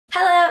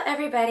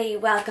everybody,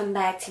 welcome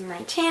back to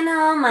my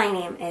channel. My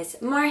name is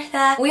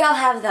Martha. We all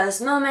have those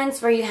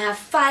moments where you have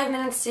 5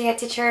 minutes to get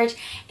to church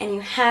and you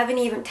haven't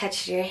even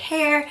touched your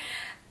hair,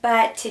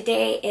 but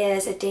today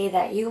is a day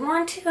that you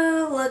want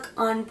to look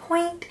on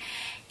point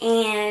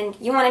and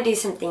you want to do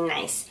something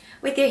nice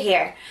with your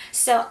hair.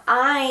 So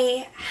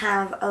I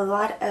have a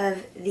lot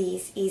of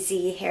these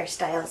easy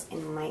hairstyles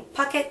in my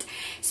pocket,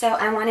 so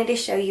I wanted to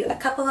show you a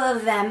couple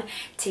of them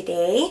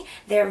today.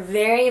 They're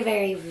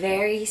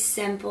very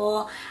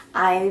simple.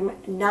 I'm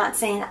not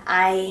saying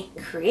I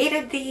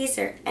created these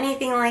or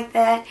anything like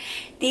that.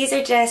 These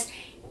are just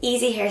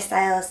easy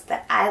hairstyles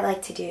that I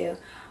like to do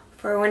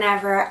for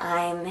whenever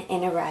I'm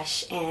in a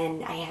rush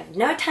and I have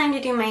no time to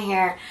do my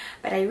hair,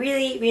 but I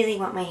really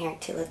want my hair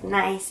to look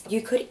nice.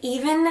 You could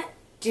even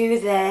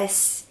do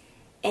this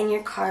in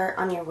your car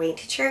on your way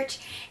to church,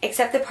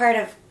 except the part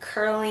of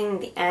curling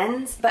the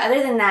ends. But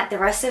other than that, the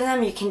rest of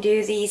them, you can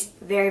do these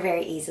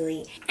very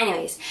easily.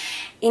 Anyways,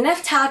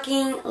 enough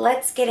talking,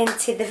 let's get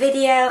into the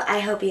video. I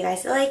hope you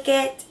guys like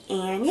it,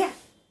 and yeah.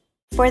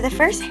 For the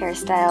first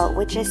hairstyle,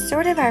 which is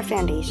sort of our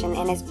foundation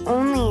and is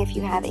only if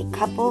you have a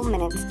couple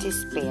minutes to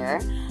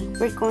spare,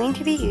 we're going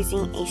to be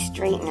using a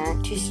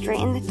straightener to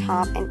straighten the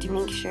top and to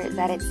make sure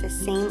that it's the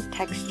same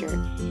texture.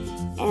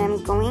 And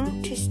I'm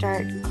going to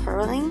start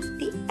curling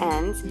the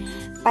ends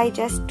by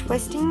just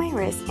twisting my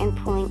wrist and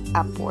pulling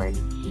upward.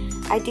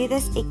 I do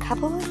this a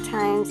couple of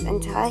times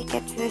until I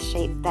get to the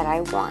shape that I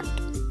want.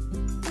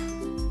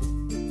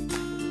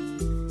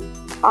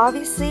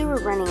 Obviously,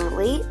 we're running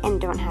late and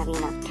don't have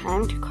enough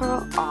time to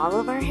curl all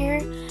of our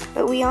hair,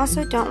 but we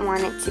also don't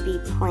want it to be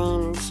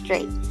plain and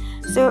straight.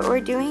 So what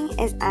we're doing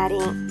is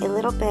adding a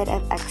little bit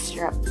of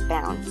extra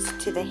bounce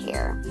to the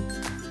hair.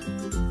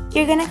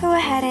 You're going to go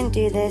ahead and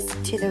do this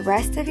to the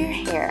rest of your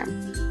hair.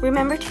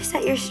 Remember to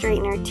set your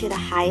straightener to the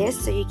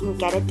highest so you can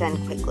get it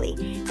done quickly.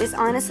 This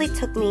honestly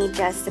took me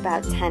just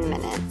about 10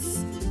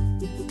 minutes.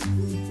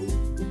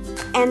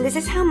 And this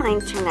is how mine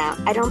turn out.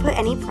 I don't put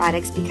any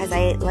products because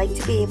I like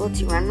to be able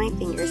to run my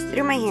fingers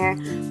through my hair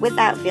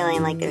without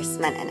feeling like there's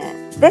cement in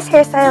it. This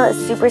hairstyle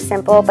is super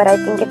simple, but I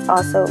think it's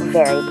also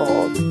very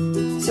bold.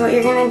 So what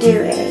you're going to do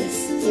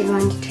is you're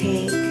going to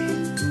take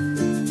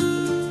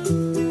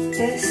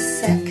this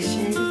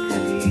section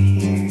of your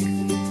hair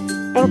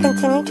and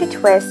continue to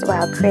twist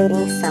while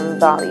creating some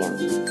volume.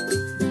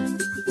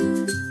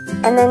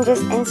 And then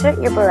just insert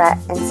your barrette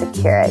and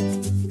secure it.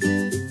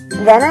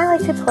 Then I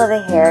like to pull the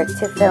hair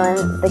to fill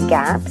in the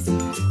gaps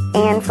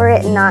and for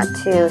it not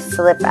to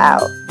slip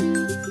out.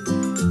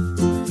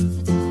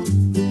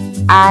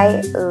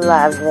 I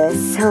love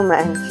this so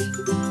much.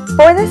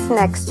 For this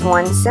next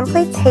one,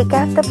 simply take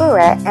out the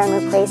barrette and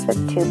replace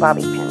with 2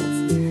 bobby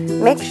pins.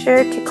 Make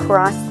sure to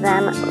cross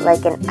them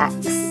like an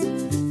X.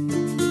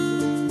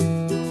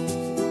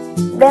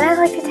 Then I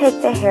like to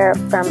take the hair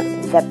from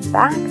the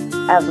back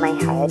of my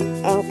head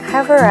and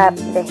cover up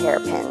the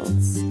hairpins.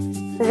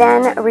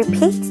 Then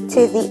repeat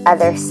to the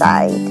other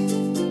side.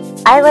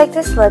 I like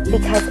this look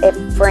because it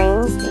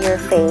frames your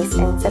face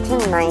in such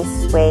a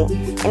nice way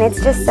and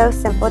it's just so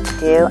simple to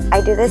do. I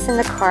do this in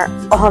the car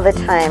all the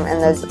time in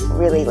those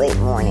really late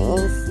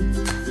mornings.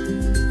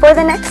 For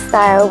the next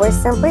style, we're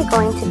simply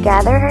going to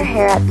gather her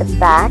hair at the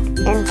back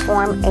and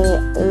form a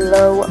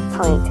low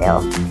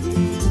ponytail.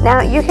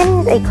 Now you can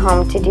use a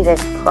comb to do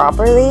this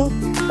properly,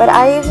 but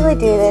I usually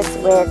do this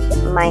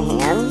with my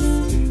hands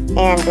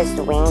and just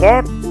wing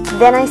it.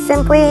 Then I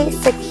simply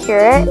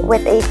secure it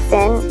with a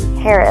thin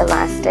hair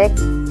elastic.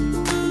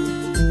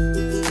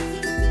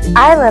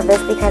 I love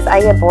this because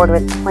I get bored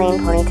with plain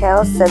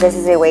ponytails, so this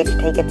is a way to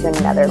take it to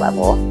another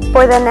level.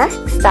 For the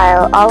next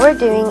style, all we're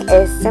doing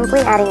is simply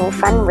adding a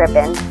fun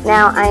ribbon.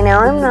 Now, I know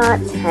I'm not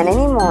 10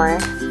 anymore,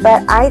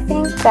 but I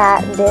think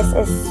that this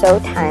is so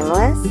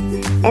timeless,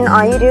 and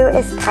all you do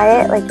is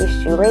tie it like a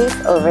shoelace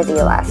over the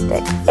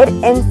elastic. It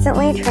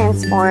instantly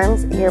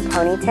transforms your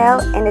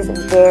ponytail and is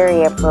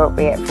very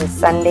appropriate for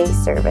Sunday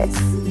service.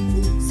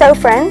 So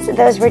friends,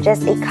 those were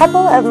just a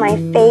couple of my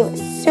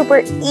super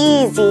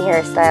easy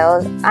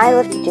hairstyles I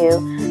love to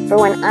do for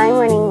when I'm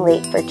running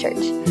late for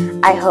church.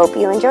 I hope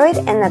you enjoyed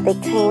and that they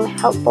came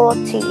helpful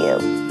to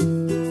you.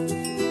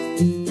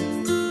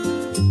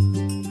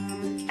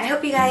 I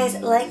hope you guys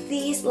like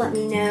these. Let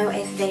me know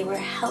if they were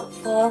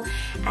helpful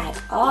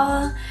at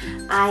all.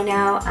 I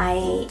know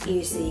I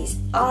use these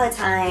all the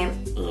time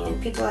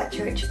and people at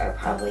church are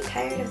probably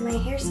tired of my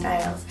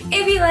hairstyles.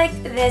 If you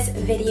liked this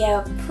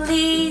video,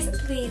 please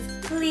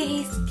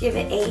give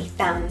it a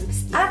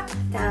thumbs up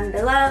down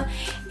below.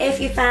 If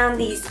you found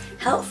these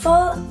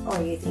helpful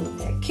or you think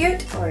they're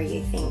cute or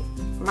you think,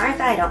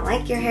 Martha, I don't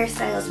like your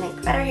hairstyles, make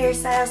better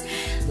hairstyles,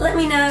 let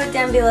me know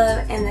down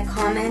below in the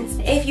comments.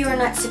 If you are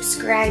not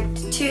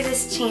subscribed to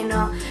this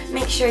channel,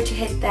 make sure to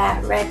hit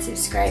that red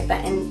subscribe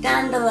button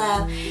down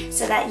below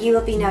so that you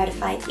will be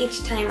notified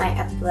each time I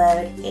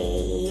upload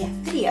a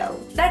video.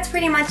 That's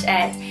pretty much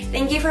it.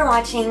 Thank you for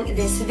watching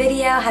this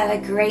video. Have a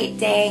great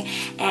day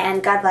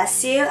and God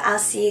bless you. I'll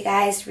see you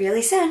guys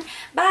really soon.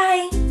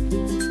 Bye!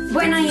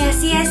 Bueno, y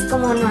así es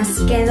como nos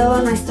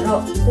quedó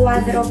nuestro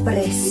cuadro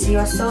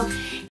precioso.